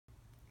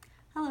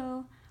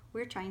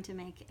We're trying to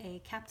make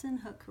a Captain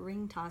Hook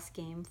ring toss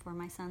game for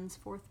my son's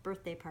 4th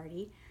birthday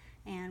party,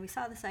 and we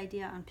saw this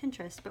idea on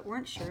Pinterest but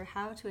weren't sure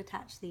how to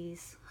attach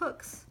these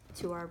hooks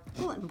to our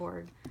bulletin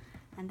board.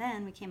 And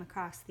then we came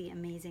across the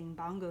amazing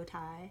Bongo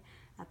tie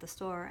at the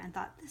store and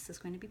thought this is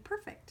going to be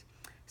perfect.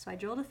 So I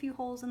drilled a few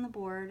holes in the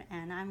board,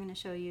 and I'm going to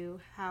show you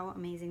how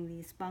amazing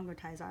these Bongo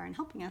ties are in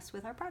helping us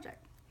with our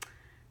project.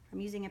 I'm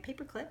using a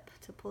paper clip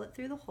to pull it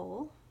through the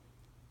hole.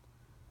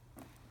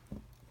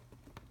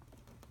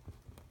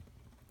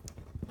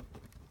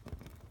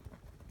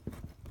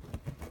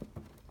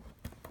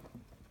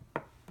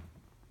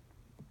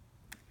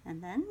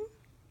 And then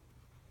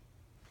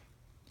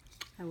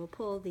I will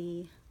pull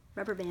the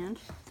rubber band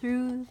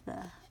through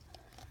the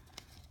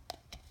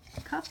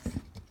cuff.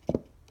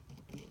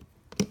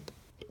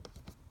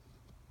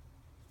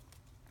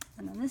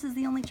 And then this is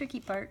the only tricky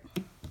part,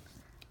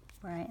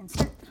 where I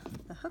insert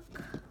the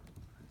hook.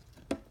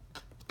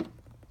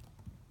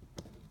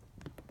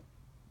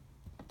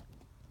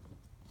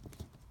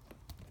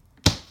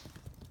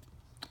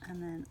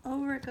 And then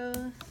over it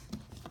goes.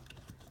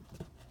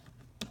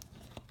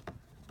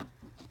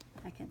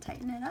 I can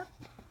tighten it up.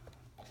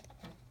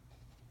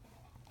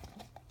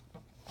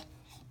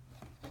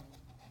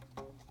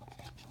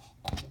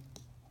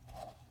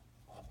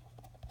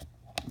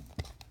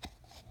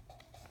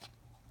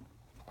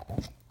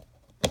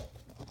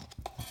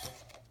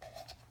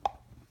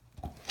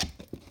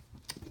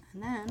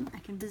 And then I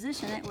can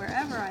position it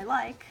wherever I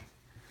like.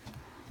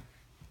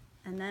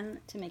 And then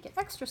to make it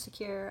extra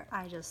secure,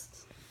 I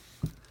just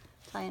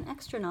tie an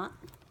extra knot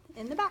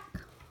in the back.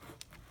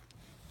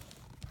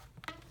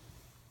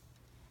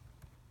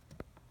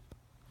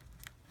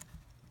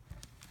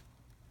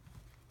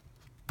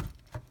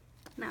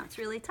 Now it's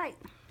really tight.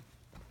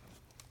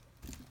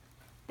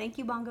 Thank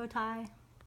you, Bongo Tie.